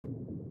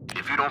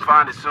you don't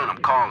find it soon, I'm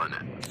calling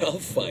it. I'll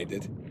find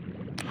it.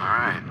 All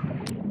right.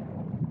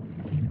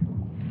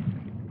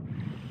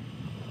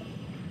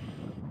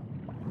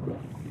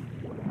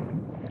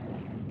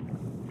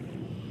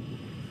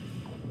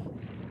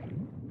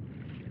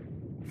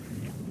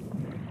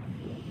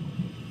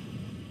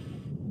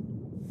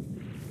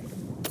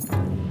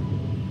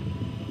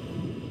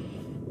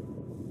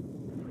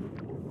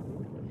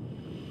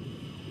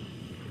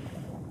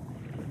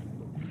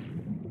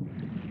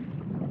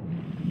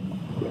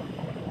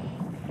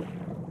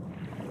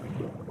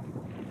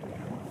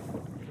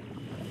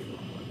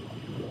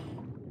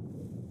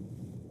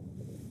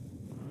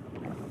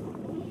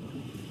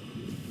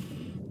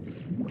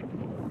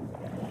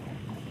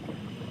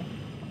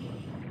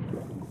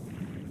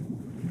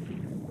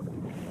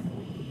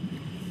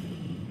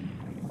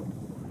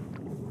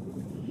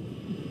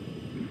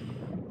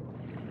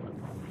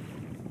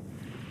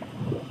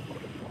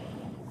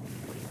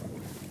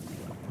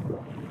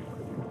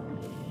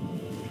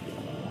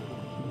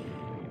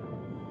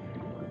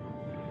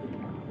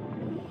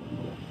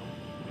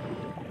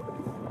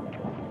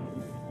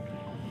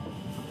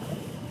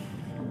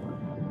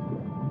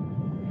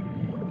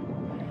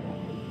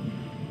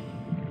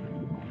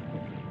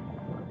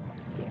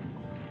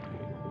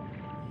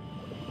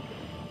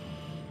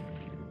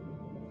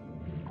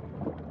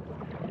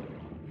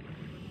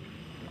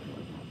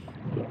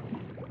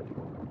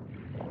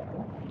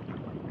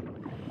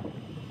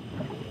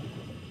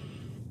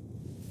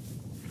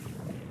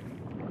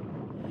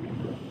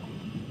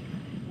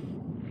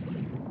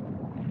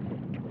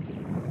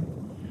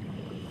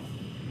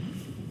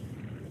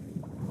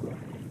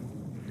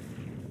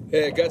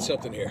 Hey, I got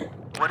something here.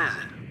 What is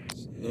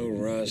it? No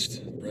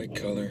rust, bright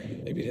color.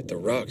 Maybe it hit the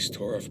rocks,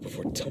 tore off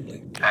before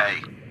tumbling. Hey,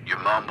 you're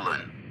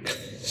mumbling.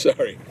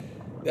 Sorry.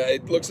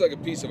 It looks like a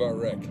piece of our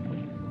wreck.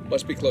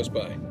 Must be close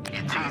by.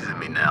 You're teasing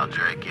me now,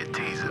 Drake. You're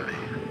teasing me.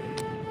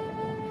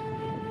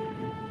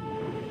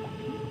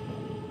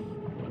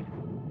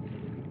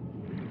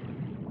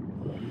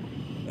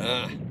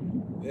 Ah,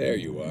 there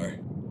you are.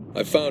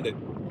 I found it.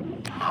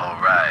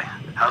 All right.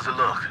 How's it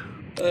look?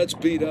 It's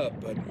beat up,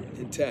 but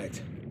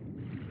intact.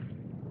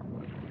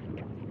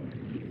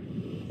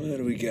 What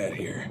do we got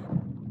here?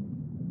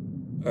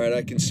 All right,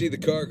 I can see the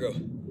cargo.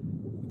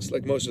 Looks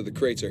like most of the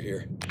crates are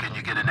here. Can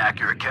you get an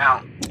accurate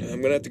count?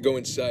 I'm gonna have to go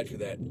inside for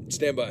that.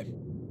 Stand by.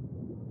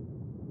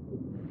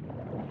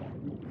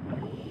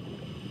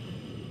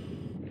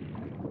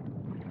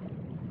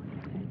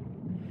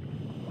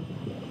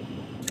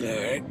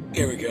 All right,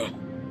 here we go.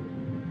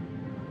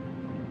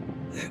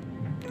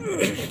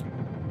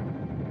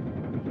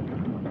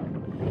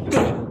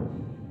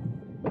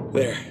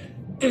 There.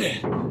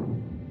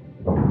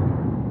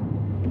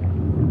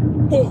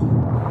 Whoa!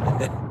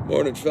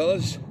 Morning,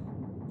 fellas.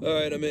 All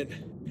right, I'm in.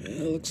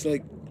 Looks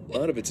like a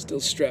lot of it's still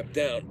strapped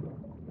down.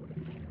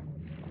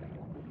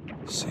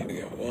 Let's see, we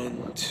got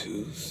 1,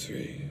 2,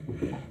 3,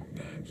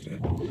 5, 6.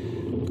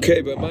 Okay,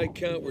 by my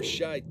count, we're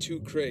shy 2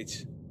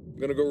 crates. I'm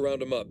gonna go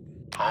round them up.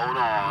 Hold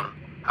on.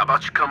 How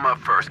about you come up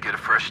first, get a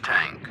fresh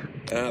tank?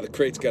 The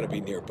crate's gotta be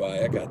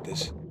nearby. I got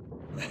this.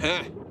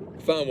 Aha!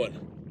 Found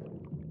one.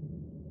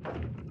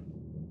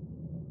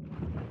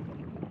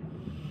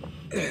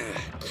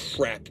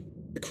 Crap.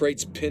 The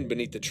crate's pinned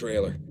beneath the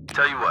trailer.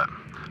 Tell you what,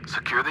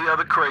 secure the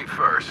other crate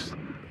first,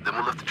 then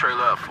we'll lift the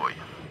trailer up for you.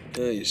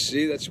 You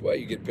see, that's why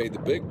you get paid the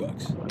big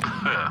bucks.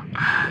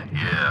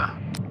 Yeah.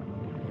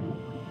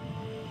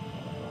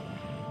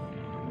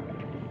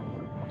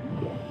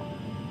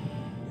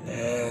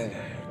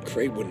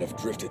 Crate wouldn't have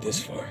drifted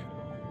this far.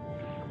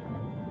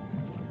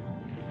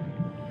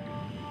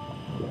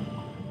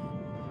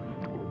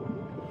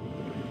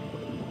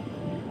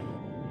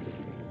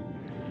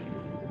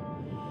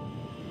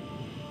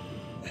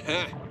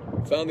 Ha!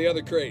 Found the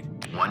other crate.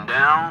 One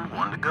down,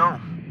 one to go.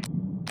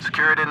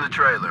 Secure it in the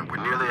trailer. We're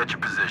nearly at your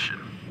position.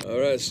 All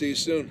right, see you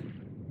soon.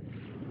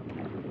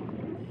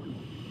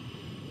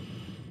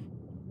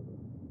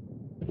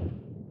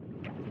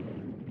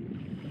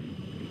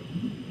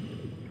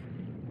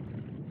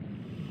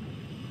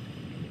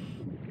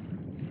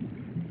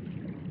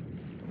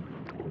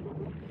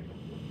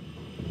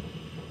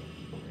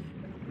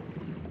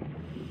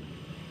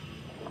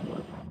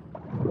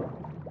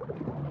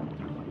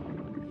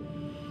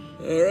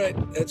 All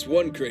right, that's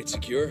one crate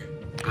secure.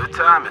 Good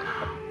timing.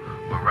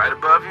 We're right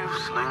above you.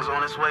 Sling's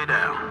on its way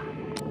down.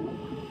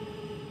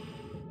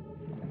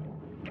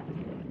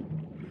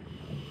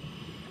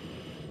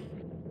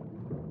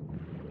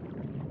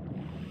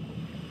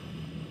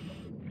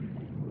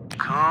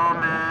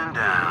 Coming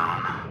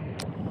down.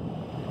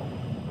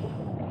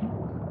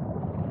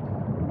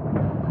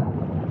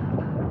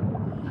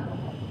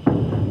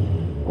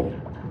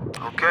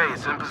 Okay,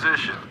 it's in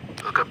position.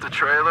 Look up the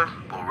trailer.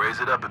 We'll raise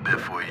it up a bit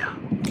for you.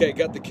 Okay,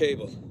 got the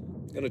cable.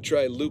 Gonna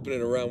try looping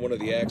it around one of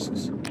the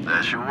axles.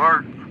 That should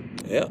work.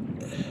 Yeah.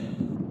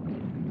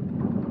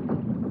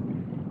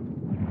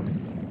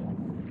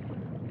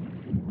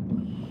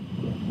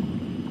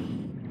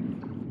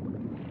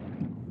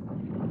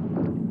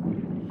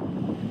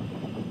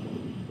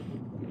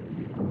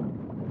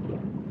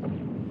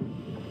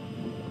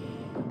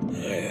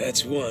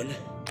 That's one.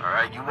 All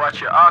right, you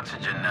watch your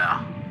oxygen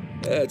now.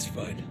 That's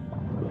fine.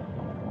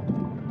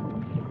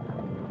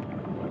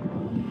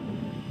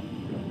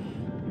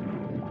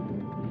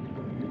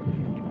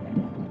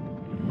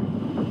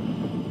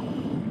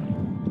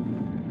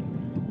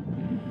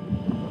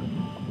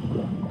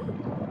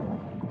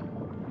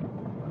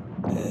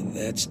 And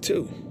that's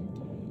two.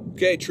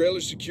 Okay,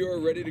 trailer secure,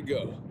 ready to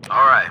go.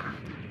 All right,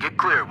 get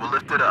clear. We'll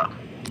lift it up.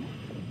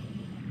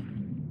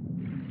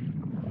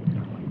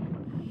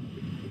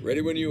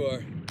 Ready when you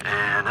are.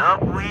 And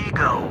up we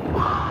go.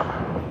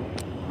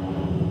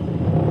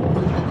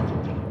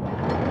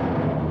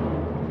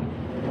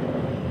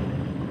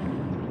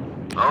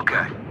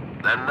 Okay,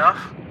 that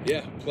enough?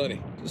 Yeah, plenty.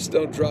 Just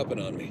don't drop it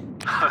on me.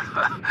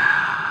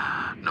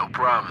 No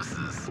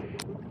promises.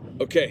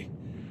 Okay,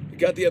 I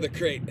got the other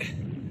crate.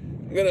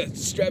 I'm gonna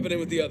strap it in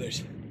with the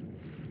others.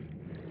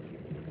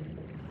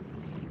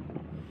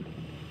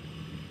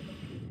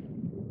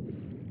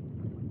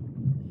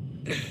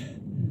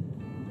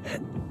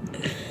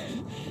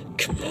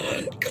 Come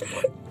on, come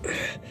on.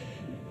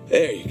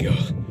 There you go.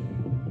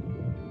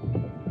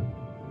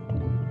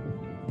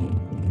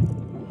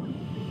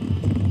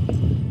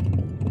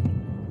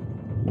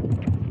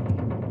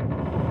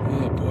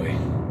 Oh boy.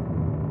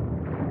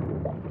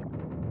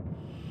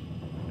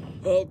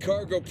 All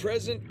cargo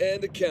present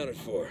and accounted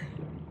for.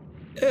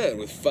 And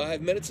with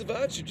 5 minutes of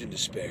oxygen to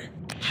spare.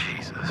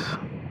 Jesus.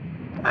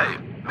 Hey,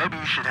 maybe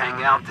you should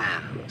hang out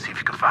then. See if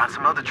you can find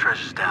some other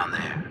treasures down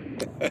there.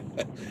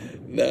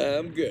 Nah,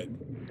 I'm good.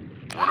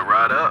 Wanna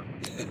ride up?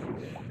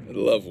 I'd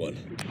love one.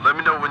 Let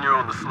me know when you're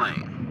on the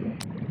sling.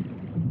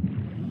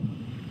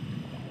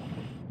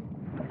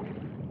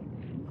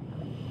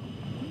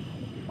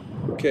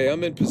 Okay,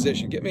 I'm in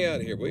position. Get me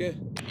out of here, will you?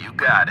 You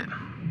got it.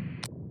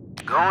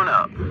 Going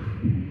up.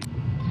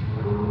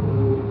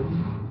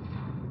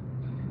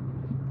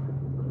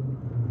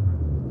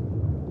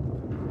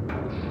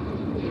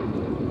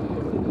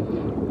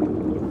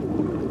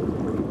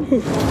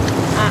 Look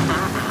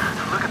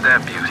at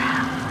that beauty.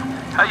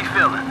 How you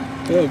feeling?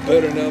 Oh,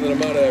 better now that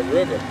I'm out of that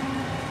river.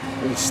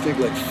 I'm gonna stink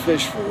like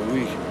fish for a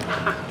week.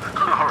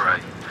 All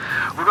right.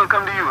 We're gonna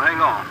come to you. Hang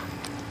on.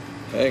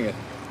 Hang it.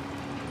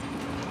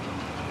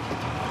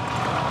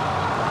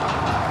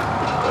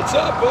 What's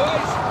up,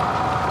 boys?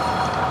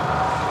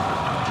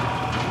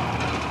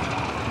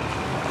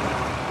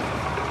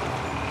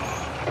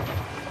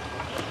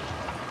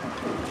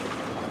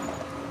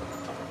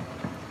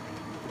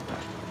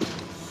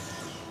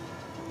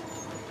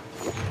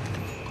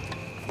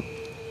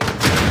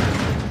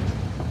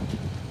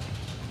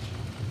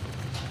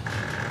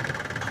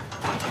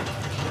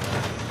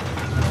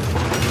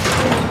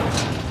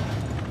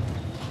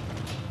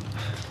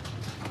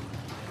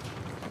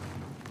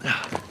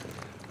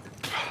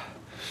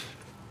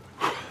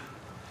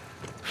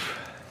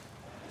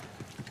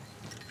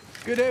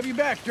 Good to have you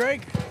back,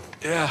 Drake.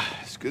 Yeah,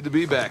 it's good to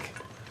be back.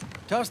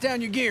 Toss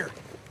down your gear.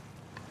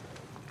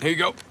 Here you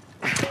go.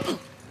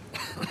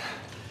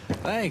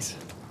 Thanks.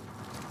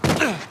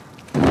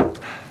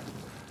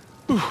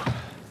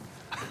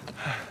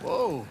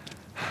 Whoa,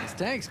 this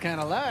tank's kind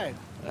of light.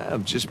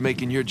 I'm just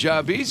making your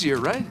job easier,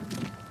 right?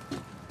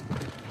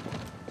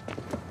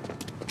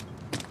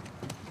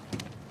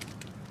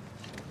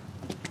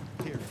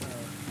 Here,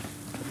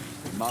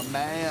 my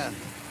man.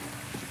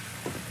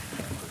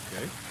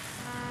 Okay.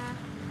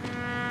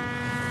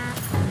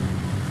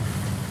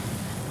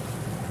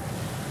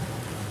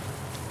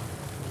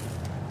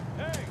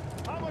 Hey,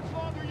 how much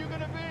longer are you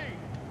gonna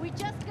be? We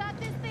just got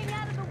this thing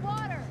out of the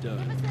water. Duh.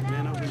 Give us an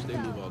Man, hour I wish or they so.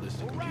 move all this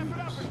to We'll wrap it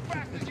up computers. as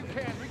fast as you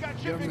can. We got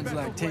shipping Government's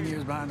like vessels 10 waiting.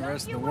 years behind the Don't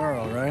rest of you the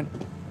world, worry. right?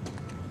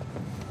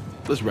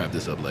 Let's wrap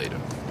this up later.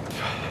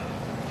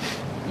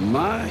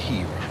 My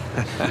hero.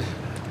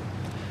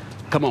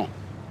 Come on,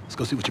 let's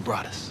go see what you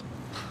brought us.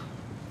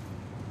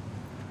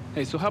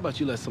 Hey, so how about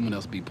you let someone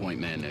else be point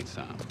man next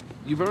time?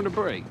 You've earned a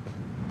break.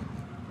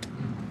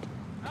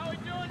 How we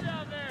doing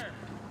down there?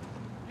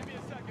 Give me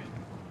a second.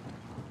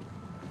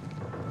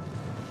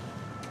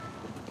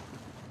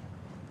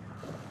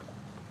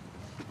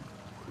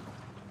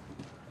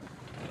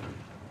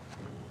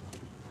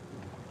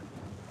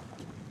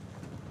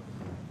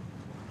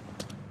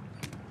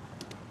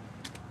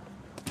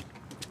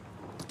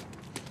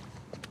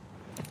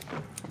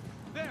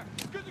 There,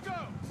 good to go.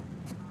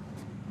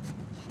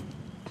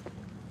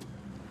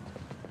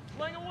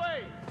 Sling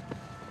away.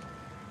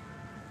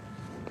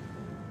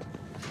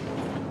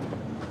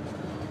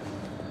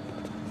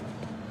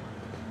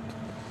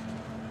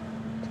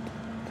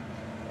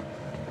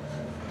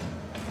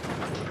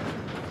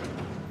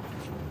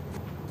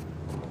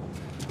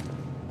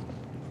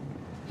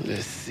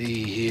 Let's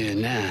see here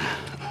now.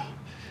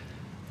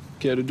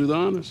 Care to do the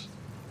honors?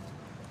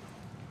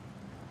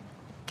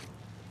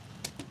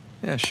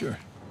 Yeah, sure.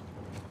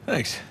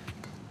 Thanks.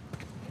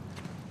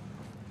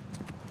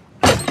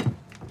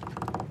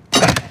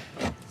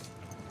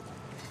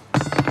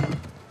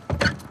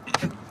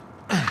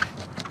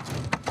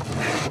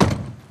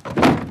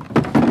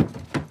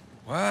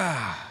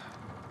 Wow.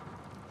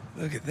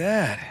 Look at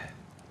that.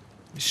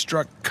 You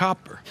struck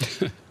copper.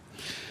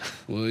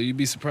 Well, you'd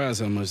be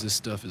surprised how much this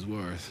stuff is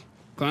worth.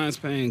 Client's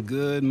paying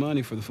good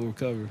money for the full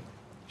cover.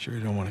 Sure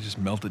you don't want to just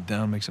melt it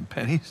down, make some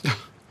pennies?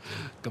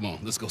 Come on,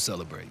 let's go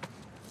celebrate.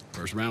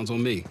 First round's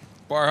on me.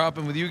 Bar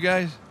hopping with you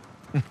guys?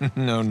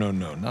 No.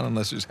 Not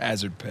unless there's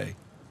hazard pay.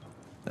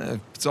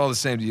 If it's all the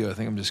same to you, I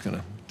think I'm just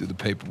gonna do the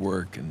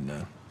paperwork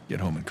and get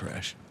home and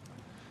crash.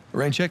 A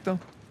rain check, though?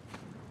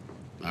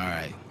 All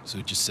right,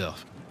 suit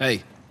yourself.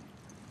 Hey,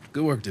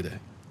 good work today.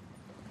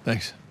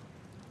 Thanks.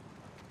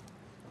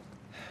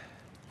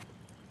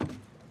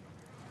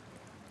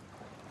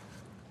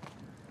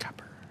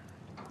 Copper.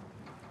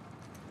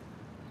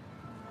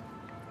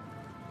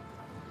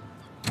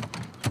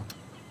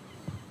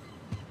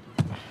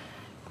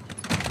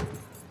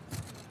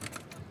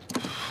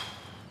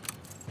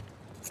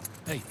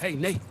 Hey,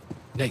 Nate.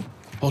 Nate,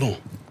 hold on.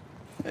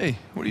 Hey,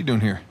 what are you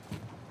doing here?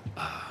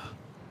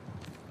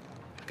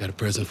 Got a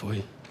present for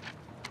you.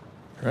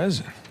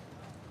 Present?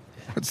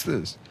 What's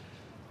this?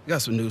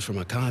 Got some news from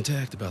my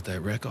contact about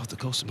that wreck off the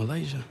coast of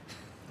Malaysia.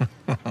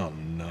 Oh,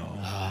 no.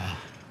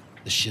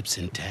 The ship's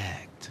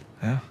intact.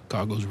 Yeah?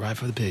 Cargo's right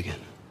for the picking.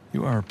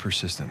 You are a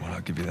persistent one,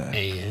 I'll give you that.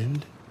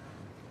 And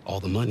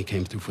all the money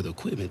came through for the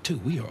equipment, too.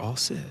 We are all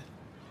set.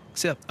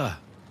 Except,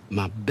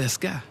 my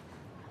best guy.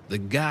 The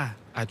guy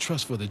I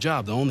trust for the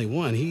job, the only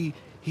one.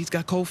 He's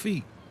got cold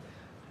feet.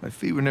 My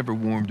feet were never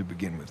warm to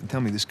begin with. And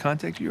tell me, this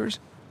contact of yours?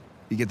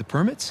 You get the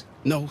permits?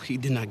 No, he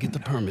did not get the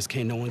permits.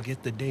 Can't no one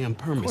get the damn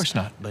permits. Of course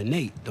not. But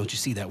Nate, don't you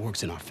see that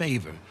works in our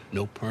favor?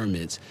 No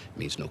permits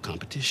means no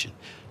competition.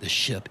 The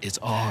ship is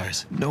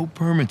ours. No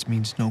permits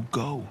means no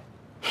go.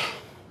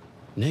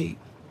 Nate,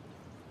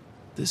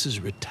 this is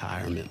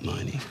retirement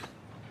money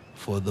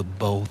for the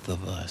both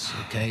of us,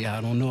 okay? I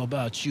don't know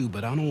about you,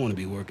 but I don't want to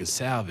be working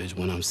salvage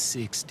when I'm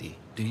 60.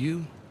 Do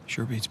you?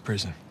 Sure beats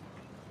prison.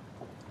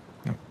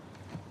 No.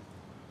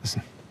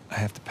 Listen, I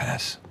have to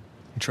pass.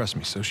 And trust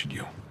me, so should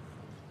you.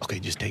 Okay,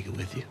 just take it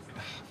with you.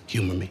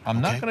 Humor me. I'm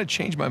okay? not gonna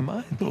change my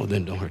mind. No,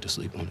 then don't hurt to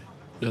sleep on it.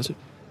 Does it?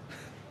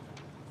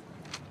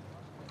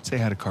 Say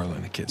hi to Carla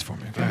and the kids for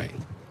me, okay? All right.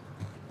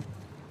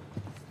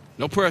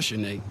 No pressure,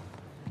 Nate.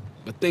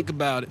 But think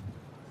about it.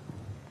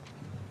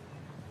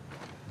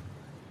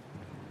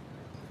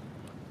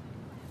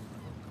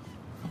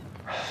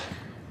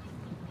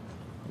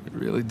 You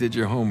really did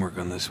your homework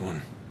on this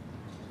one.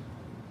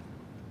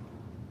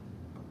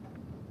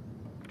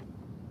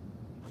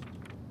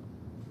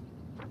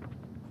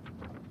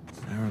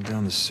 Narrow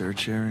down the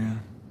search area.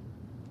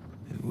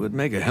 It would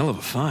make a hell of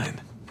a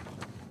find.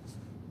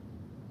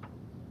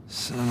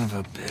 Son of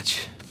a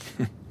bitch.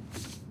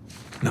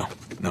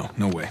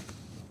 No way.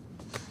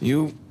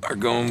 You are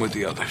going with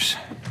the others.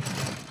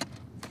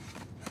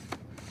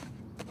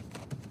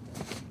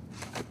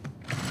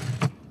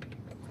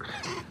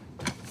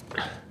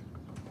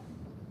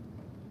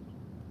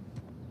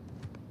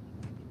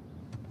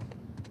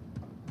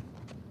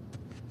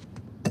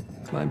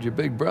 Climbed your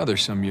big brother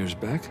some years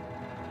back.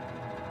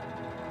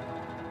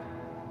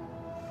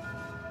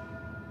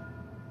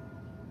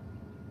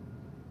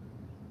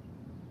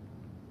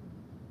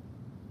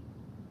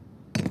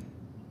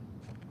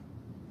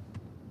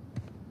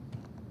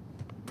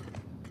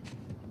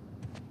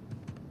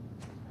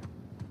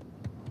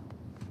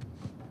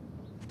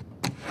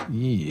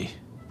 Yee.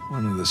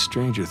 One of the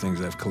stranger things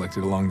I've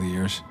collected along the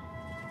years.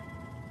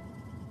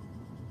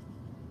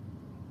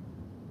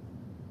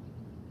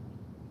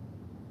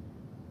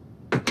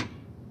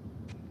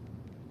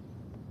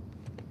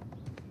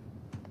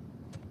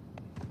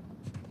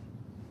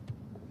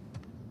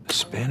 A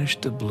Spanish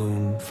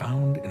doubloon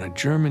found in a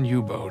German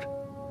U-boat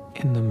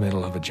in the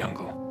middle of a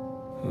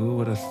jungle. Who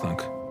would have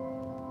thunk?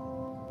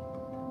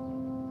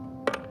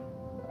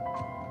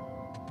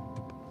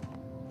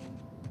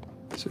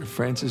 Sir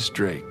Francis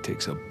Drake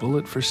takes a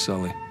bullet for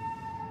Sully.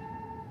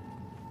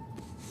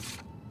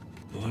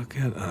 Look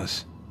at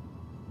us.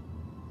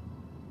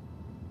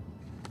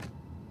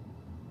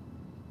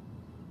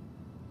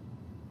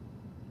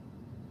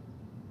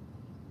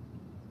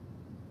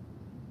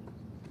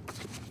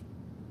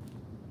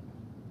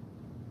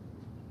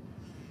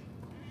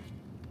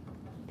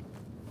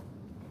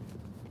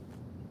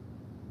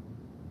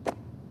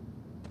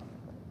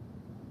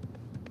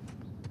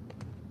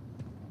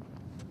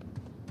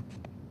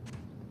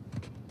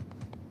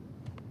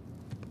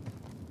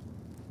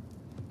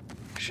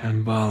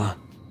 Shambhala.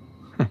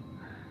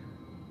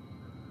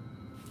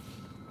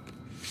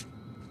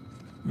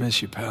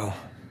 Miss you, pal.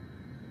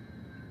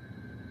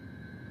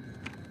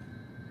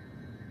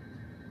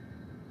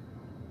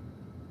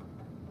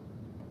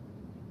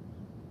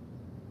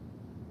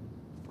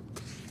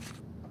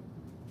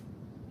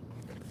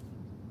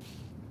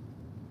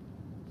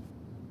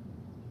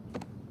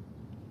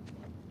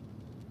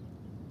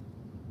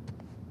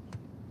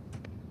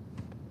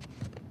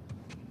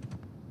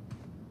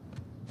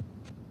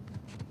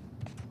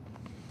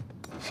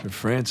 Sir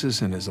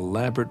Francis and his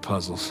elaborate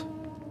puzzles.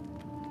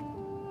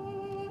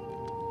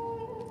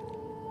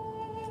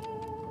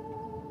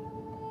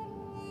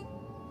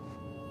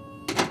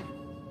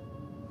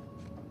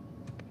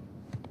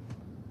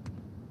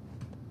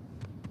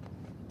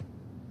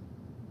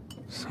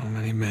 So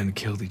many men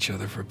killed each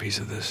other for a piece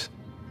of this.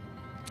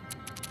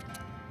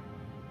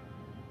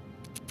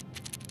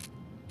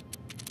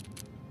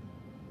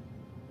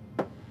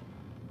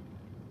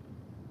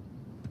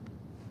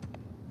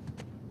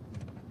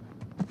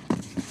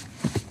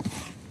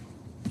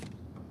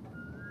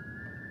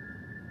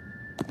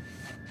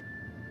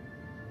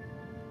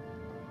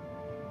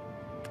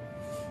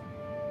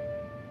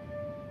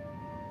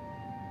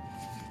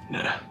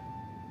 Nah.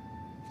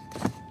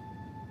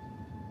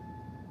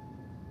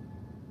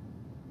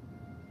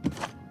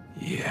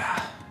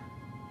 Yeah.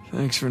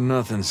 Thanks for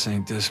nothing,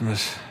 St.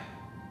 Dismas.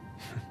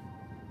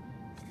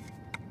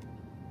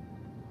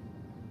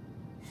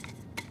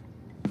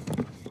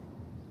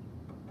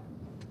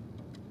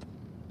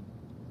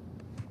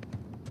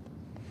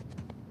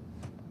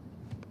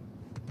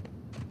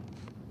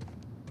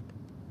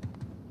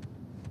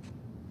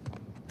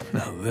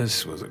 Now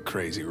this was a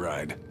crazy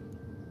ride.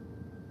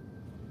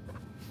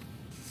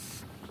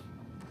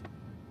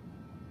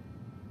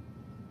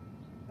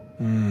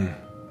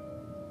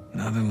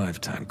 Another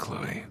lifetime,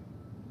 Chloe.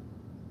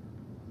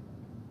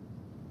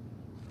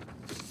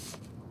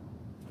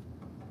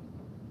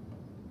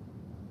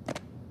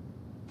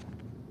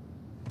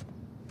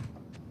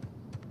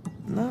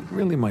 Not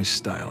really my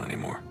style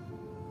anymore.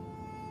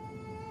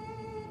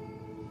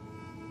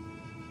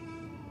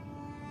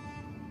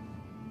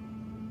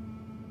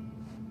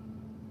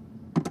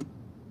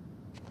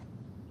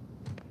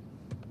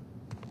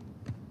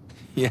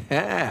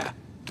 Yeah.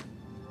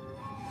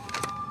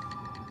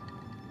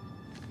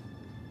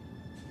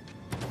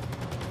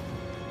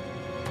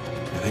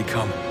 Here they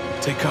come.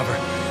 Take cover.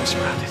 I'm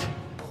surrounded.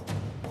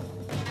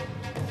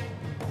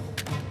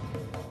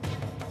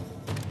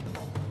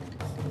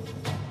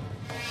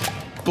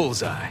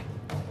 Bullseye.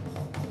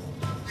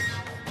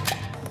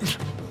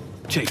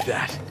 Take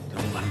that.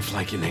 Don't let him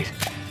flank you, Nate.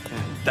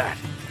 And that.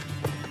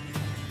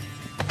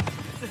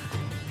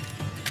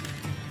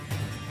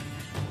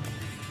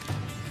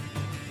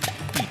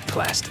 Eat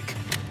plastic.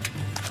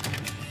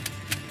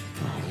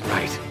 All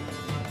right.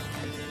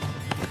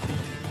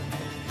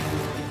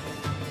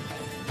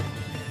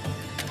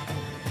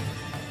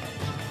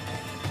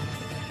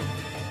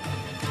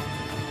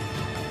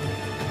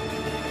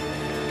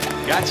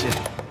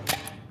 Gotcha.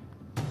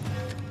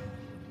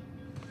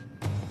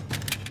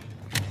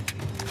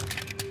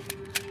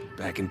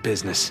 Back in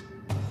business.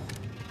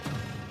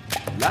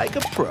 Like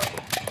a pro.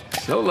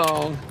 So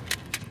long.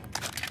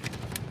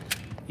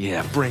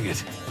 Yeah, bring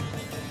it.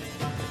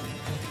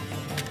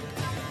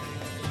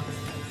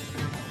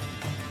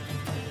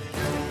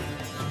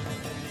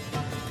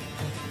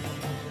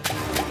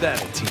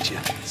 That'll teach you.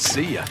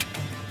 See ya.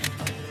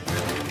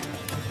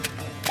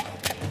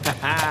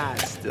 Haha,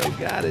 still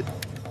got it.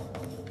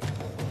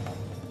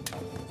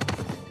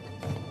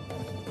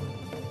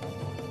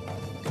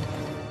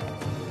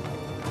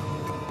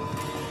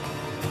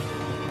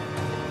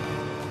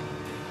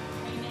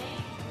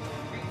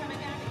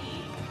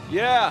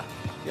 Yeah,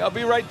 I'll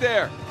be right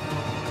there.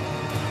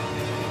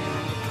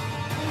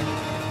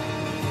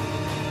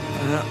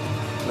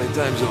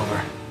 Playtime's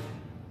over.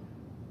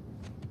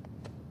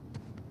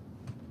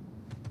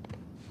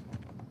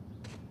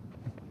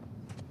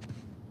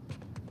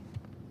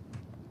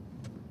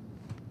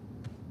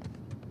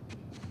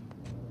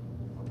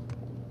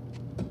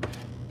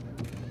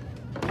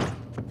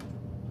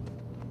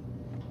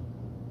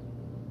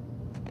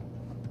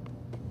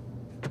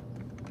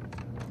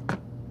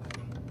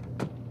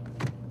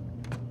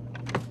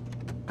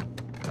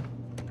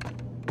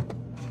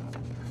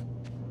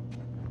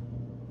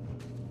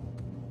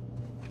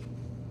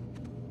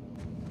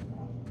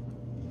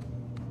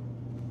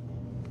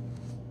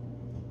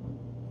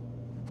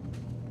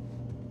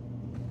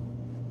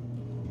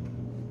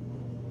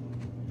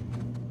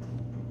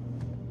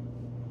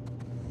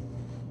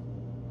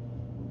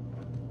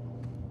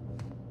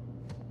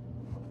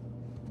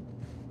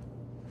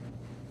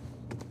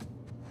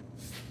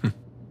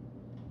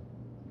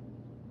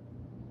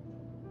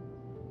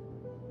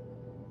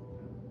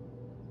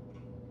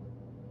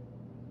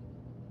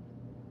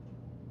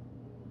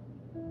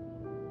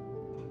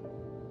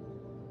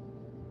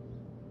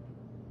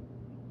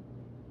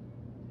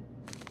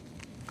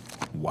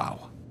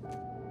 Wow.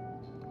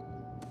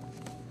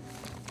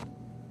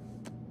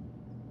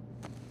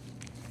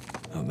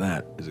 Now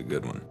that is a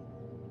good one.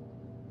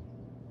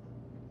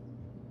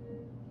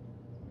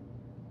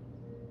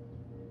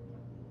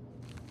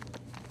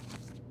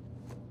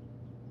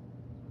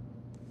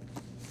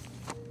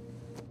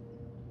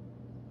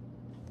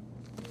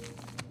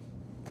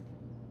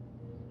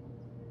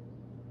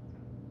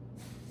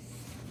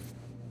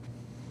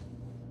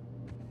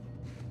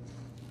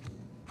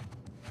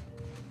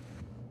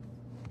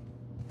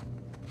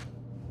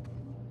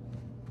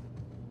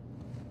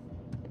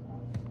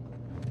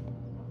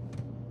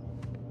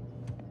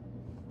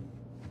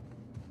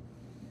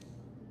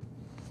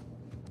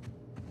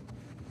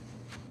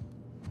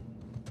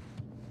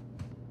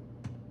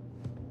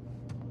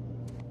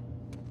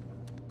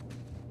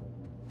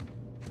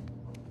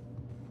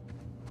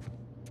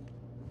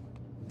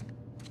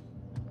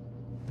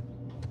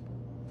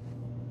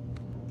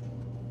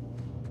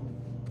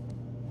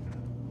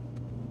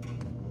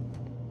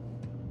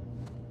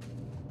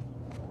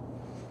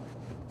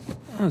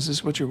 Oh, is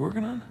this what you're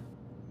working on?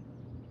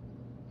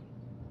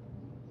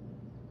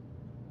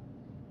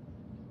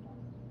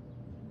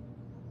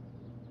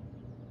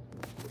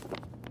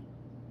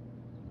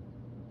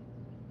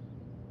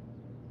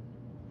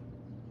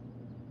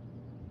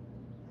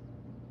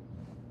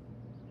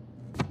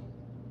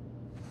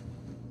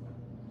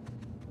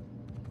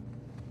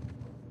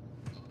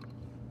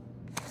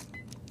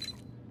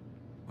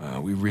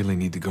 Wow, we really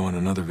need to go on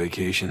another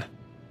vacation.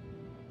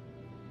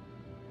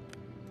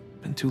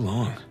 Been too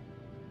long.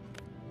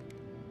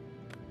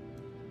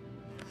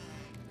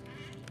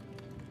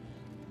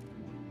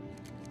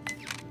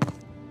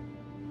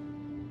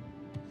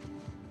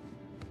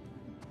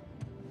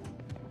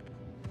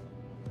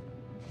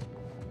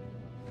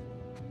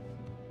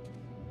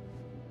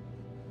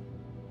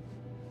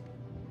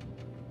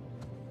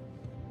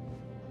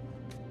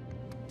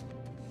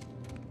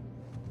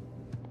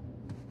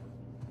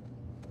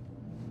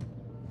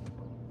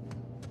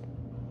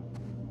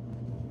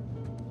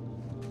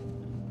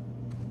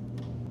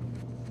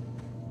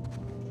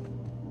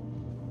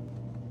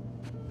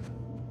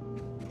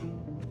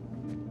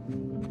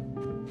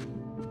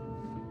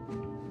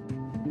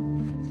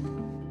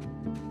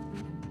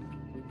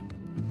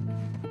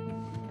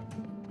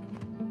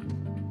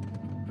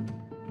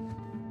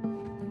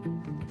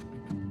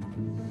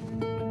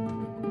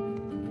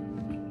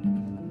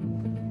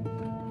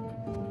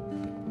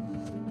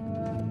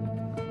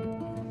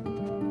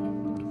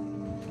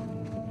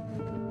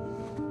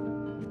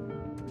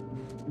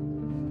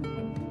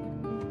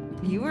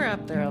 You were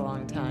up there a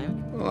long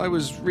time. Well, I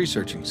was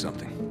researching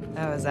something.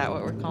 Oh, is that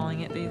what we're calling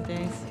it these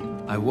days?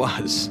 I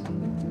was.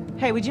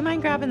 Hey, would you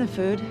mind grabbing the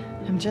food?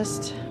 I'm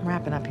just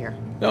wrapping up here.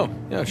 Oh,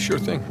 yeah, sure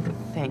thing.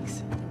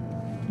 Thanks.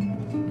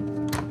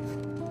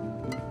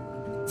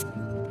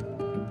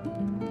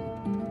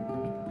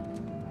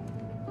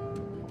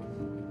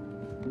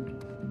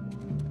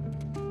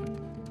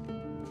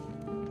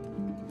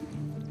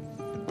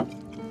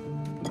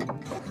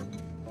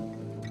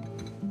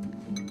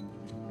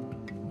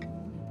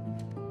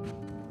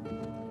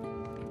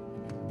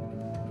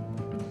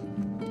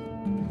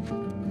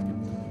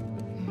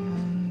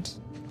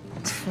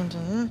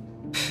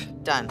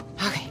 Done.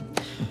 Okay.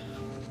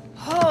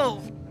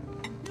 Oh.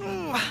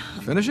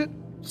 Finish it?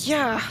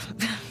 Yeah.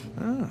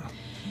 Oh.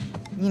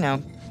 You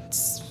know,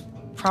 it's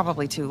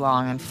probably too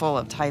long and full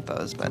of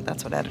typos, but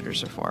that's what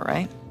editors are for,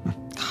 right?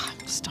 God,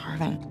 I'm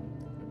starving.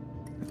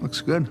 It looks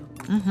good.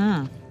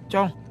 Mm-hmm.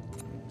 So,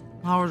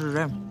 how was your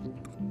day?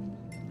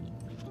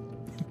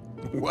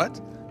 What?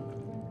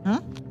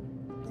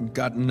 Hmm?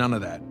 Got none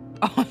of that.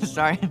 Oh,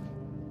 sorry.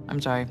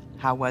 I'm sorry.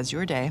 How was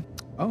your day?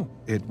 Oh,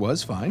 it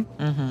was fine.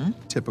 Mm-hmm.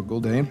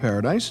 Typical day in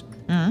paradise.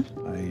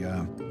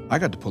 Mm-hmm. I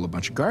got to pull a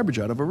bunch of garbage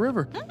out of a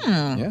river.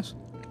 Mm. Yes.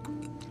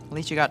 At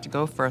least you got to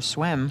go for a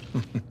swim.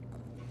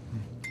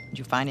 Did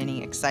you find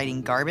any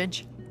exciting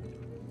garbage?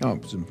 Oh,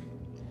 it was some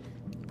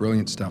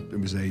brilliant stuff. It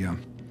was a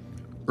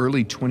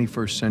early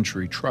 21st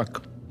century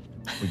truck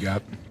we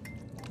got.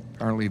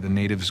 Apparently the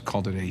natives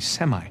called it a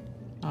semi.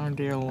 Oh,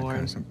 dear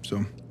Lord.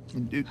 So,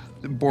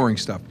 boring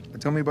stuff.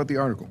 Tell me about the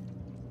article.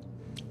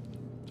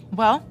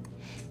 Well,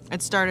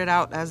 it started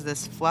out as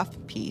this fluff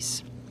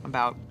piece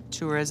about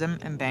tourism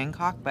in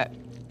Bangkok, but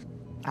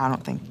I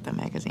don't think the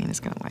magazine is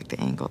going to like the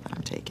angle that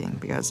I'm taking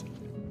because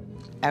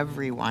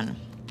everyone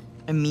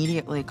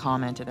immediatally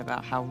commented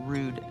about how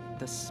rude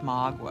the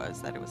smog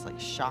was, that it was like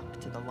shock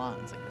to the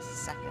lungs, like the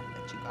second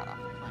that you got off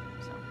the plane.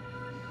 So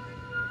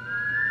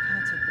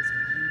kind of took this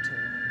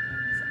U-turn and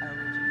became this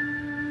elegy.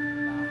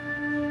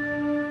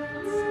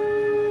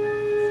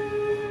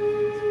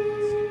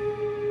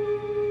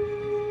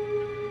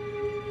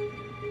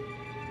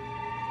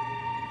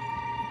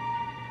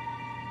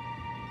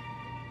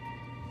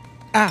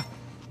 Ah!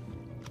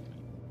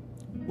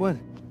 What?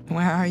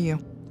 Where are you?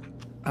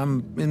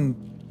 I'm in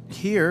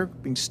here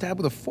being stabbed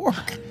with a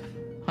fork.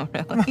 Oh,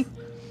 really?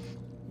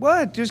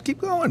 What? Just keep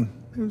going.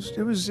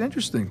 It was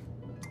interesting.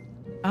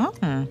 Oh,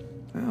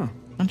 Yeah.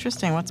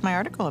 interesting. What's my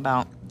article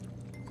about?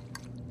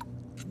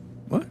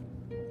 What?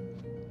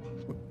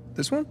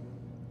 This one?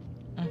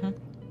 Mm-hmm.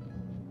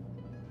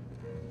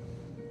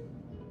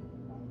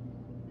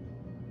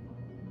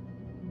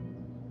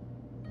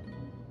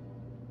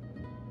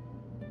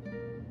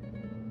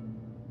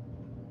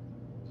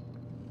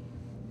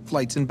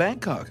 Flights in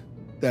Bangkok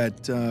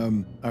that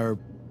are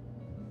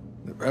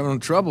having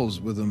troubles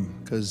with them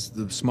because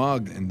the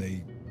smog and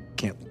they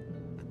can't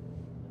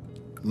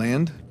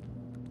land.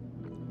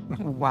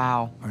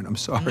 Wow. All right, I'm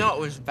sorry. No, it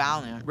was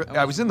valiant. It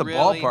I was in the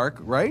really ballpark,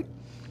 right?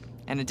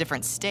 in a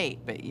different state,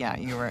 but yeah,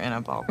 you were in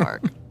a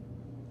ballpark.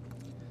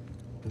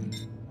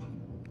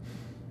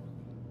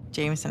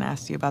 Jameson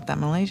asked you about that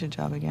Malaysia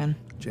job again.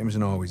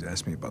 Jameson always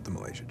asks me about the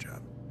Malaysia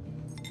job.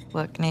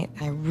 Look, Nate,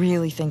 I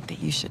really think that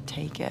you should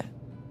take it.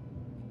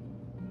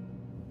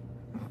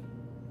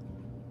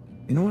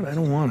 You know what? I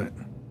don't want it.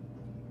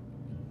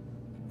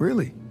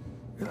 Really.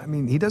 I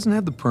mean, he doesn't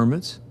have the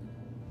permits.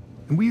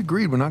 And we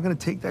agreed we're not going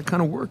to take that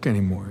kind of work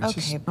anymore. It's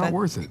just not but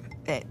worth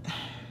it.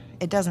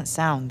 It doesn't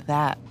sound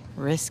that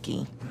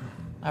risky.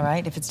 All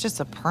right? If it's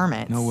just a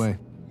permit. No way.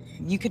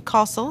 You could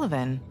call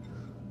Sullivan.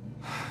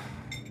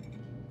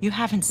 You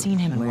haven't seen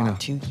him in Elena, what,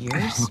 2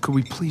 years? Look, could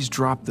we please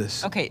drop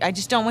this? Okay, I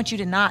just don't want you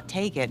to not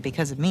take it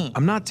because of me.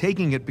 I'm not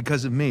taking it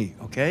because of me,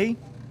 okay?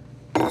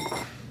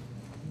 I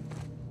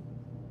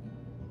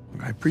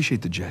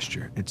appreciate the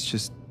gesture. It's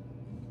just...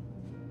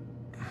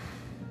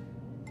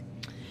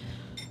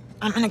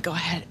 I'm gonna go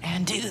ahead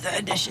and do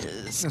the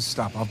dishes. No,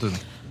 stop, I'll do them.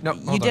 No,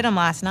 You did them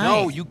last night.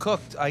 No, you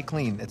cooked. I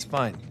cleaned. It's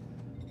fine.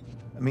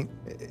 I mean,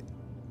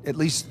 at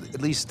least,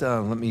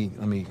 let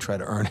me try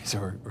to earn it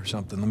or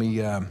something. Let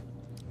me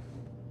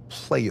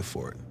play you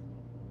for it.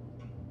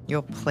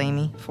 You'll play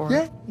me for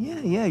it?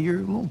 Yeah. Your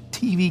little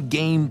TV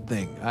game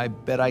thing. I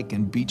bet I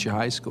can beat your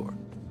high score.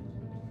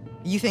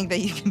 You think that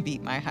you can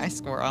beat my high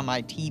score on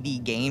my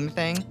TV game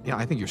thing? Yeah,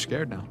 I think you're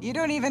scared now. You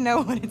don't even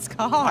know what it's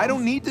called. I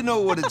don't need to know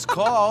what it's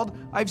called.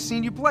 I've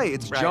seen you play.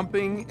 It's Right.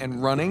 jumping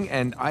and running,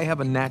 and I have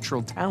a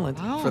natural talent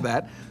Oh, for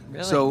that.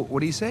 really? So,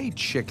 what do you say,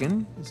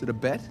 chicken? Is it a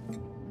bet?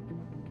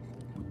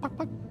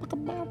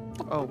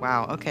 Oh,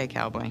 wow. Okay,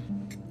 cowboy.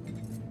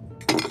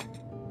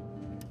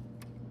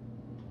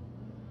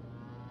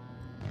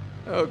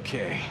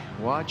 Okay,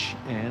 watch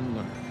and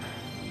learn.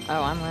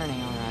 Oh, I'm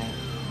learning, all right.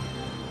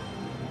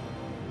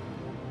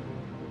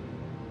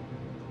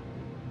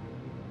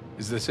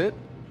 Is this it?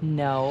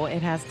 No,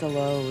 it has to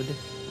load.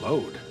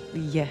 Load.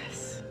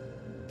 Yes.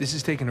 This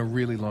is taking a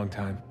really long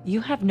time. You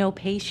have no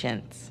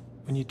patience.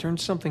 When you turn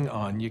something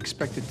on, you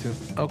expect it to...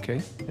 Okay,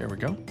 there we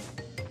go.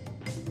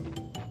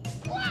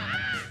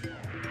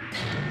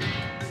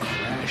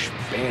 Crash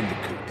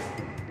Bandicoot.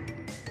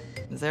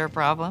 Is there a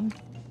problem?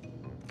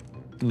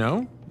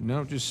 No,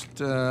 just,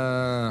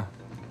 how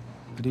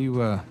do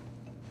you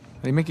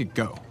make it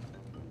go?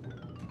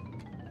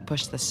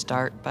 Push the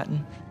start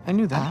button. I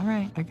knew that. All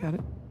right. I got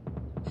it.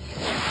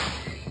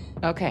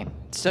 Okay,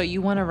 so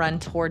you want to run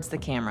towards the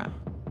camera.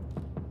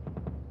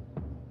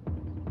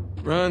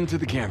 Run to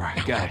the camera.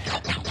 Got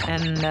it.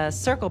 And the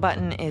circle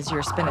button is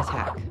your spin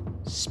attack.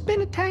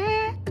 Spin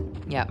attack.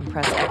 Yeah, and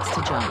press X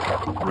to jump.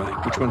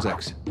 Right. Which one's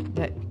X?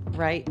 The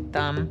right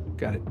thumb.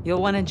 Got it.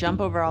 You'll want to jump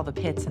over all the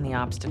pits and the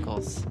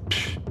obstacles.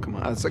 Come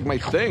on, that's like my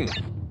thing.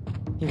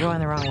 You're going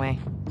the wrong way.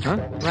 Huh?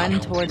 Run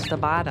towards the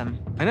bottom.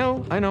 I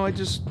know. I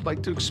just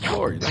like to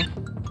explore, you know?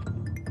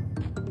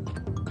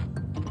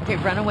 Okay,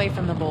 run away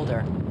from the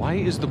boulder. Why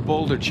is the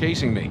boulder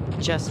chasing me?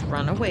 Just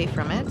run away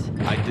from it.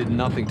 I did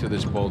nothing to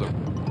this boulder.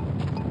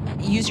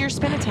 Use your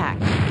spin attack.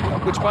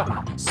 Which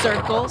button?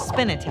 Circle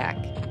spin attack.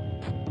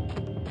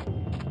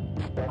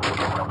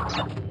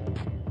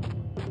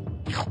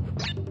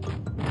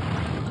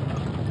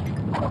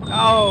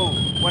 Oh,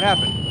 what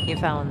happened? You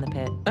fell in the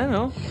pit. I don't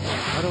know.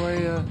 How do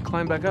I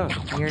climb back out?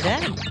 You're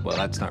dead. Well,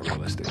 that's not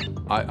realistic.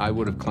 I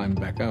would have climbed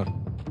back out.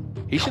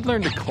 He should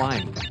learn to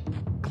climb.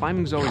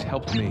 Climbing's always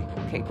helped me.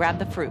 Okay, grab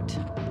the fruit.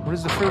 What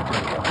does the fruit do?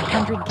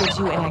 100 gives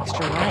you an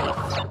extra life.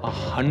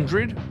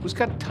 100? Who's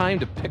got time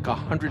to pick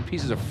 100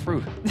 pieces of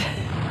fruit?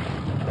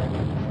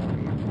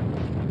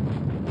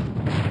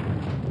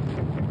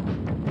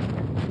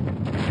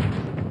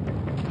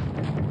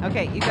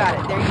 Okay, you got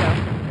it. There you go.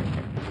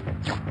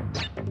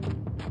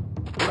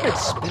 That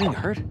spinning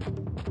hurt.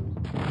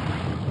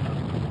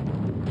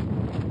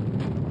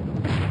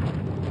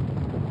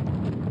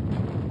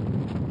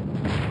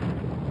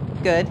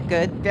 Good.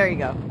 There you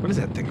go. What is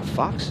that thing, a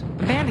fox?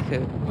 A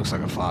bandicoot. Looks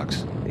like a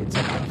fox. It's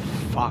like a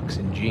fox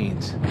in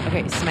jeans.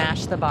 Okay,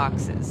 smash the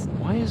boxes.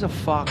 Why is a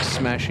fox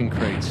smashing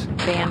crates?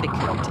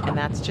 Bandicoot, and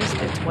that's just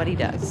it. It's what he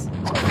does.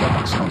 It's a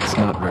fox, and it's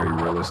not very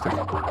realistic.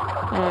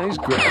 Oh, these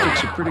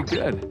graphics are pretty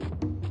good.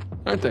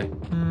 Aren't they?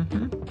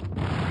 Mm-hmm.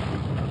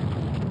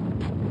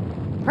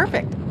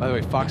 Perfect. By the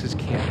way, foxes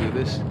can't do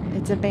this.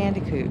 It's a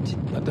bandicoot.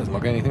 That doesn't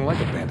look anything like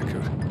a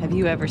bandicoot. Have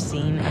you ever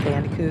seen a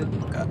bandicoot?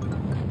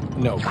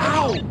 No.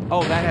 Ow!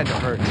 Oh, that had to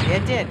hurt.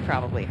 It did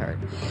probably hurt.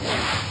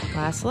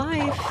 Last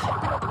life.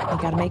 You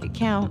gotta make it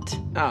count.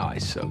 Oh, I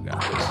so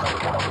got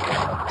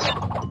this.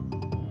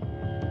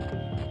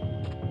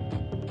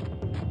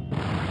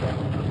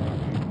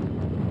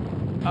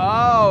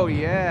 Oh,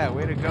 yeah.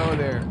 Way to go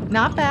there.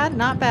 Not bad,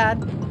 not bad.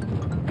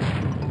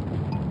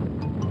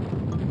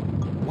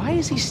 Why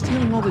is he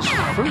stealing all this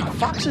fruit?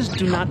 Foxes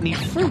do not need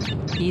fruit.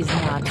 He's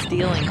not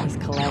stealing, he's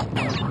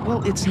collecting.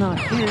 Well, it's not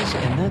his,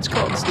 and that's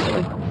called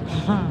stealing.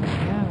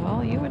 Yeah,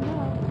 well, you would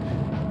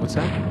know. What's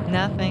that?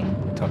 Nothing.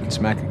 Talking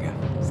smack again.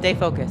 Stay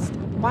focused.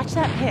 Watch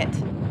that pit.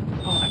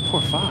 Oh, that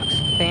poor fox.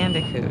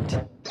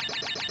 Bandicoot.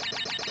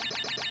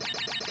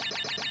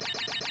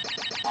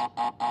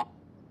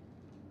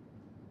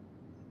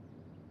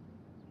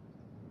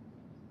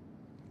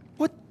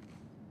 What?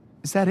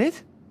 Is that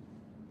it?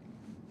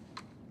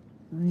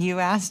 You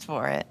asked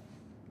for it.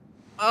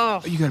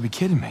 Oh, you gotta be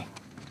kidding me.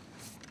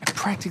 I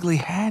practically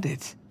had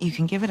it. You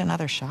can give it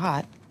another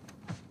shot.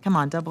 Come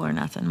on, double or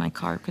nothing. My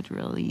car could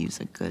really use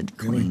a good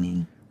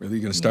cleaning. Really?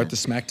 You gonna start Yeah. the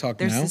smack talk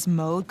There's now? this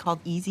mode called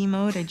easy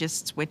mode. I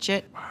just switch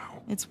it.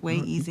 Wow. It's way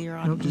easier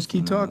on Just easy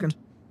keep talking. mode.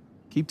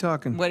 Keep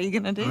talking. What are you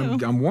gonna do?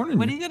 I'm warning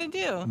What are you. you gonna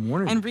do? I'm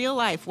warning In you. real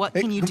life, what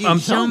Hey, can you do? I'm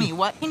Show telling me. you.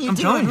 What can you I'm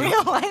do telling in you.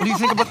 real life? What do you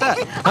think about that?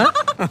 Huh?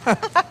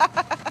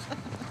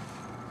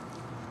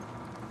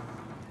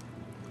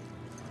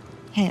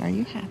 Hey, are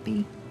you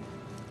happy?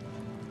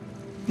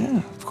 Yeah,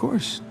 of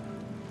course.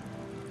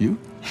 You?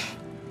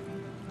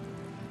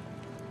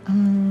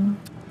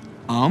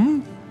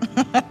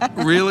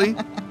 Really?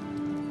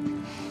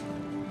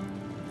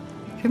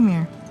 Come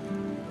here.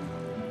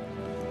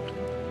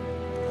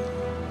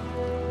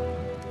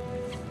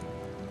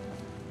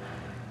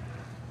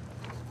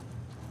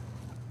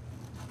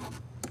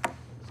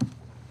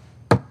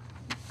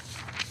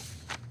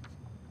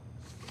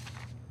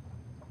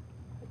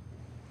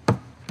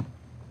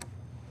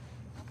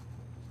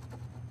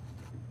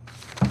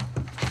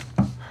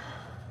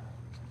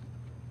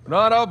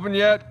 Not open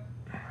yet.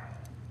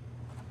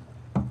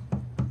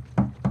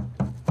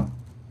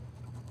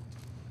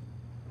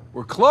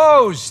 We're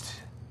closed.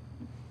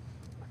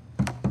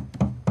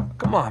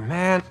 Come on,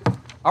 man.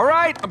 All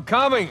right, I'm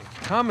coming.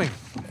 Coming.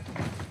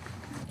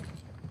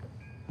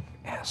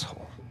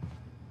 Asshole.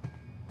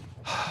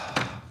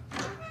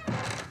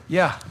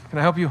 Yeah, can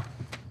I help you?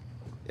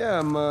 Yeah,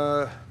 I'm,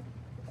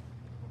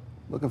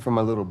 looking for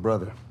my little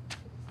brother.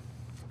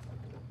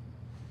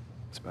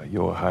 It's about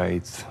your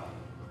height,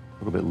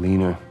 a little bit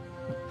leaner.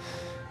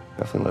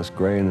 Definitely less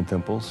gray in the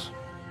temples.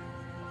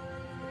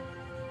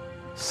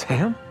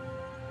 Sam?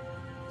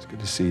 It's good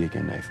to see you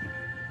again, Nathan.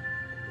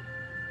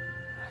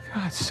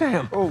 God,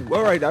 Sam. Oh,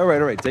 all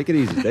right. Take it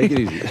easy, take it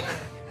easy.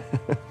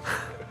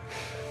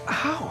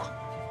 How?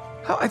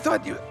 How? I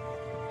thought you...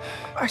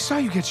 I saw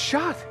you get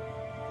shot.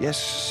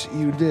 Yes,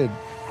 you did.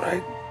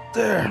 Right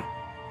there.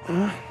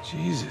 Huh?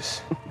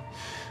 Jesus.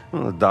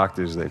 Well, the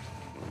doctors,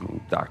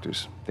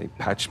 they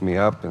patched me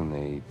up and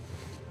they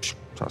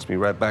tossed me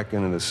right back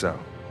into the cell.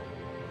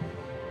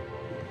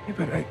 Yeah,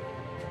 but I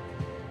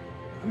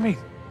made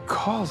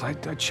calls. I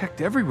checked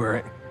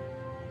everywhere.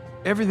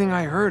 Everything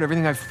I heard,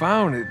 everything I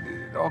found,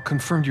 it all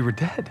confirmed you were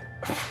dead.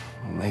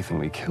 Nathan,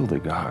 we killed a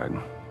guard.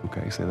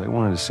 Okay, so they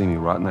wanted to see me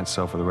rot in that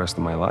cell for the rest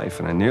of my life,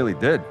 and I nearly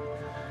did.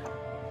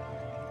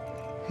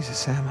 Jesus,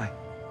 Sam, man,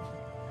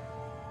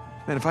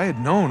 if I had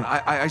known,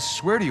 I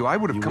swear to you, I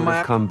would have come out. You would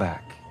have come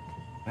back.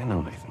 I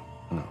know, Nathan.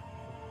 I know.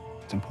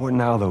 What's important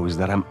now, though, is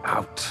that I'm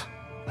out.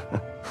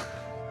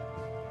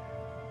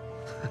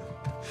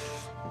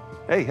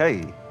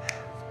 Hey,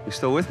 you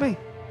still with me?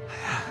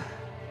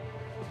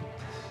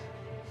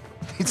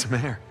 Need some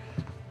air.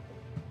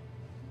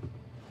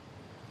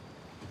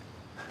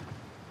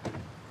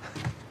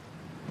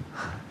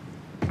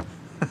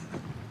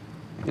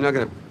 You're not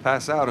gonna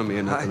pass out on me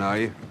or nothing, are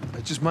you?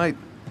 I just might.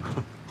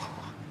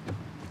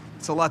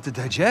 It's a lot to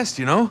digest,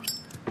 you know?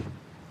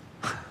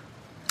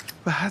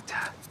 But how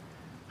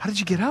did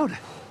you get out?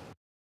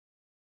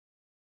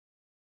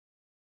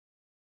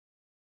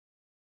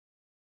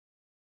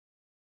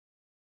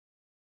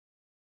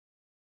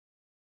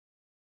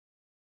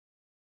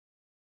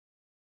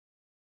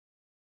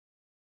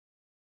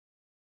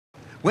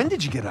 When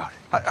did you get out?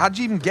 How'd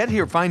you even get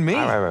here? Find me?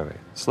 All right.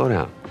 Slow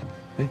down.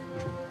 Hey,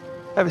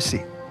 have a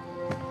seat.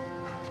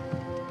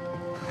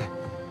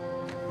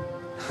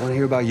 I want to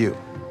hear about you.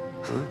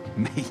 Huh?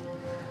 Me?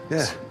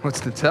 Yeah.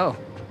 What's to tell?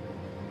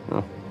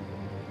 Well,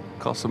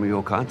 call some of your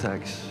old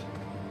contacts.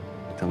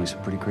 Tell me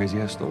some pretty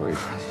crazy-ass stories.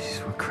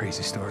 Jeez, what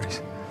crazy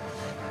stories.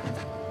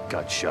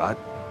 Got shot,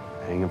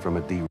 hanging from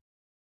a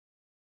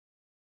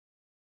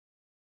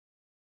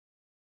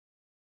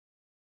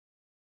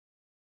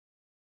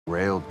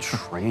derailed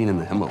train in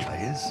the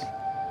Himalayas.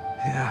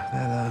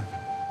 Yeah,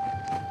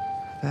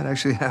 that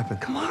actually happened.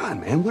 Come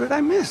on, man, what did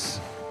I miss?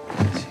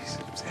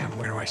 Jeez, Sam,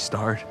 where do I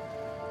start?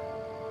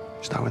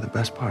 Start with the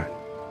best part.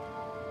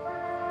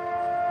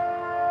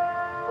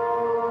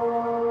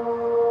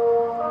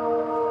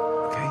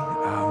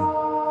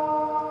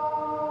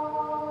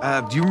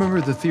 Do you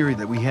remember the theory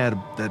that we had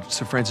that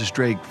Sir Francis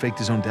Drake faked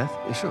his own death?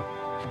 Yeah, sure.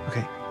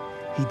 Okay,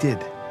 he did.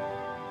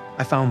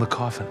 I found the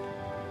coffin.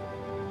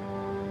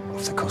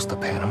 Off the coast of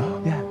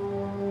Panama?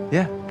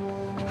 Yeah.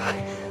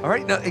 All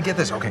right, now get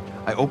this. Okay,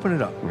 I open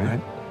it up,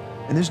 right?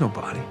 And there's no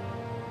body.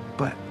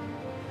 But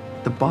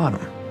the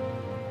bottom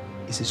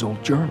is his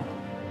old journal.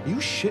 Are you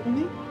shitting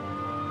me?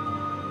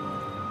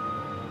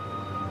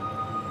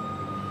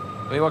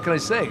 I mean, what can I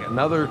say?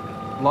 Another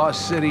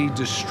lost city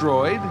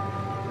destroyed,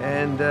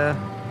 and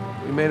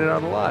we made it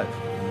out alive.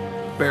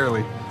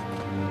 Barely.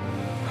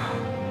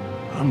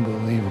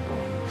 Unbelievable.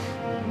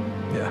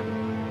 Yeah,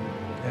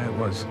 it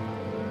was.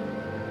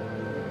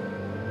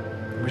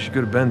 I wish you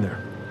could have been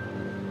there.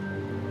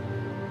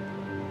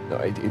 No,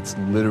 it's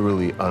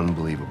literally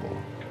unbelievable.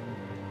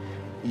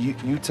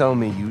 You tell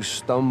me you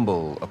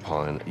stumble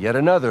upon yet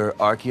another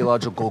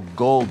archaeological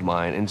gold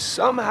mine, and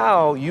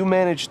somehow you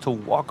manage to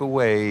walk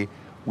away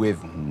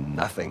with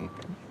nothing.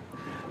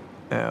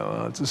 Yeah,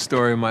 well, it's a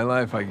story of my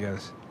life, I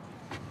guess.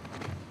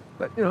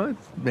 But, you know, I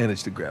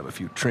managed to grab a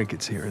few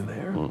trinkets here and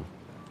there.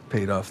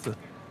 Paid off the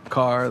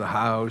car, the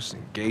house,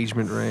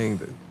 engagement ring,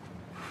 the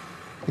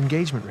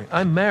engagement ring.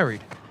 I'm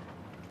married.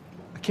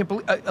 I can't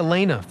believe...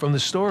 Elena from the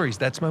stories,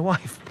 that's my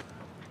wife.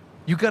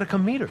 You gotta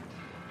come meet her.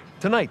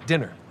 Tonight,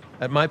 dinner.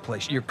 At my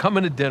place. You're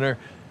coming to dinner.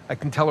 I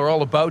can tell her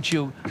all about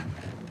you.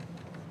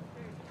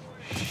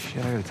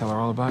 Shit, I gotta tell her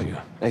all about you.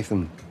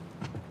 Nathan,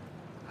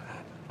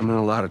 I'm in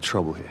a lot of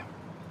trouble here.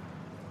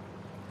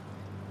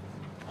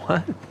 What?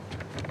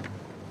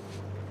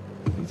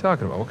 What are you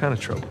talking about? What kind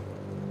of trouble?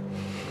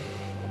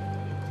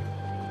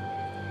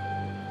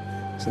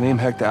 Does the name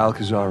Hector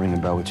Alcazar ring a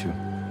bell with you?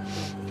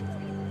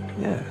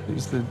 Yeah,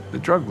 he's the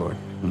drug lord.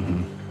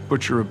 Mm-hmm.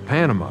 Butcher of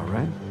Panama,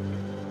 right?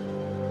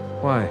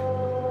 Why?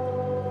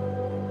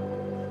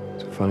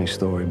 It's a funny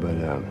story, but,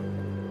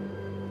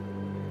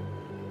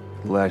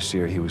 last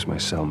year he was my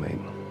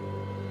cellmate.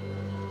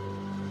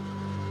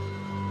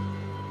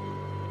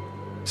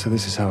 So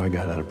this is how I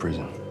got out of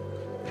prison.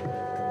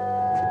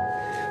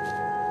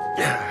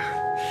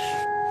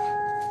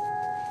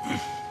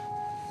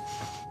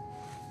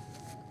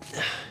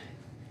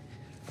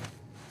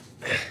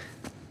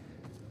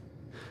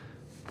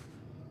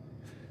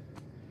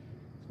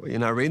 Well, you're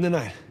not reading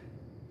tonight?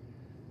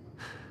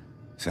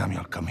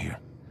 Samuel, come here.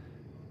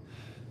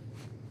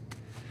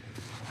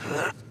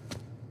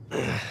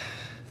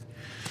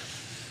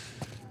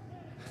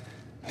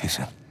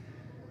 Listen.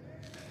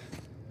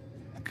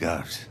 The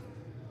guards.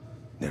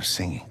 They're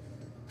singing.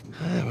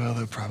 Well,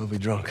 they're probably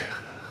drunk.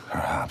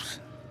 Perhaps.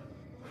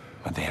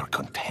 But they are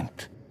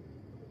content.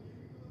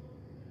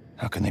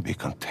 How can they be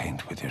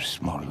content with their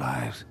small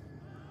lives?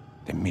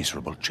 Their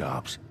miserable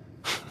jobs?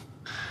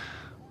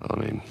 Well, I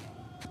mean,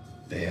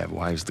 they have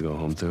wives to go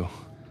home to.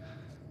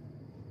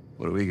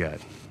 What do we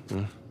got?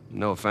 Huh?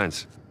 No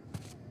offense.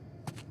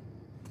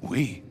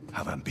 We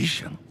have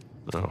ambition.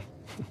 No.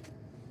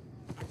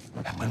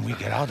 And when we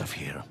get out of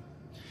here,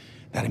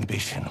 that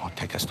ambition will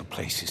take us to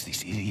places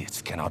these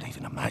idiots cannot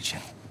even imagine.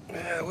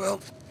 Yeah,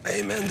 well,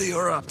 amen to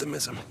your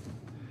optimism.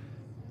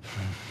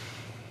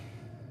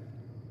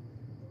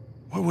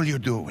 What will you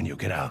do when you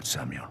get out,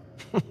 Samuel?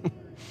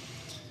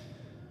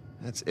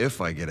 That's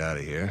if I get out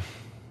of here.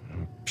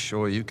 I'm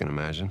sure you can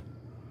imagine.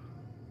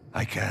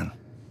 I can.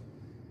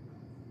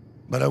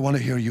 But I want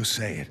to hear you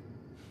say it.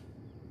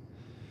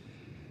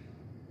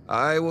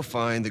 I will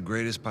find the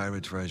greatest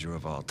pirate treasure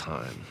of all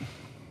time,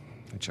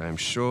 which I am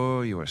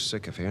sure you are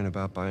sick of hearing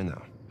about by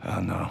now. Oh,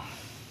 no.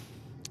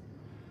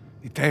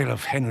 The tale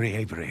of Henry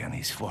Avery and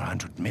his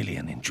 400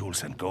 million in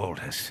jewels and gold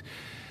has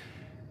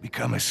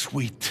become a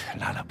sweet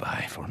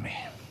lullaby for me.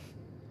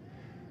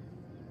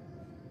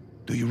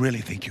 Do you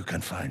really think you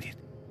can find it?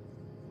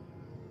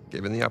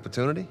 Given the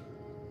opportunity?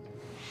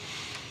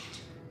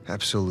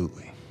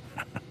 Absolutely.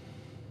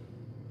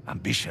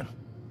 Ambition.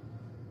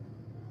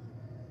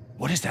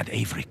 What is that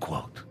Avery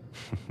quote?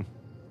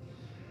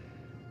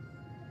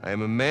 I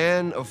am a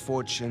man of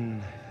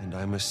fortune, and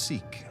I must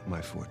seek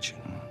my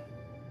fortune.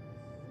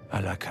 I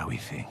like how he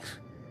thinks.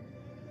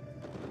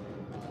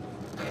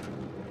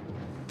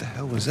 What the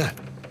hell was that?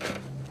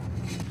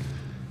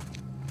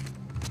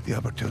 The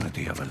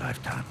opportunity of a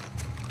lifetime.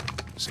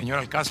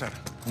 Señor Alcázar,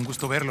 un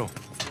gusto verlo.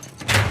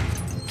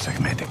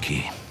 Sáqueme de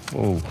aquí.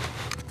 Oh.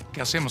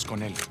 ¿Qué hacemos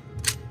con él?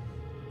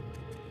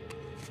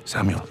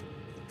 Samuel,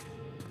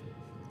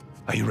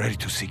 are you ready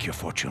to seek your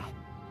fortune?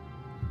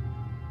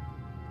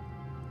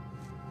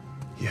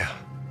 Yeah.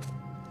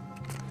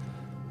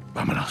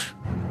 Vámonos.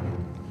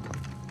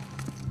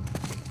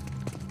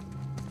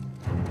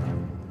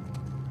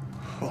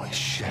 Holy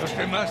shit. Los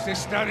demás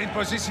están en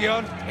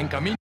posición. En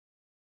camino.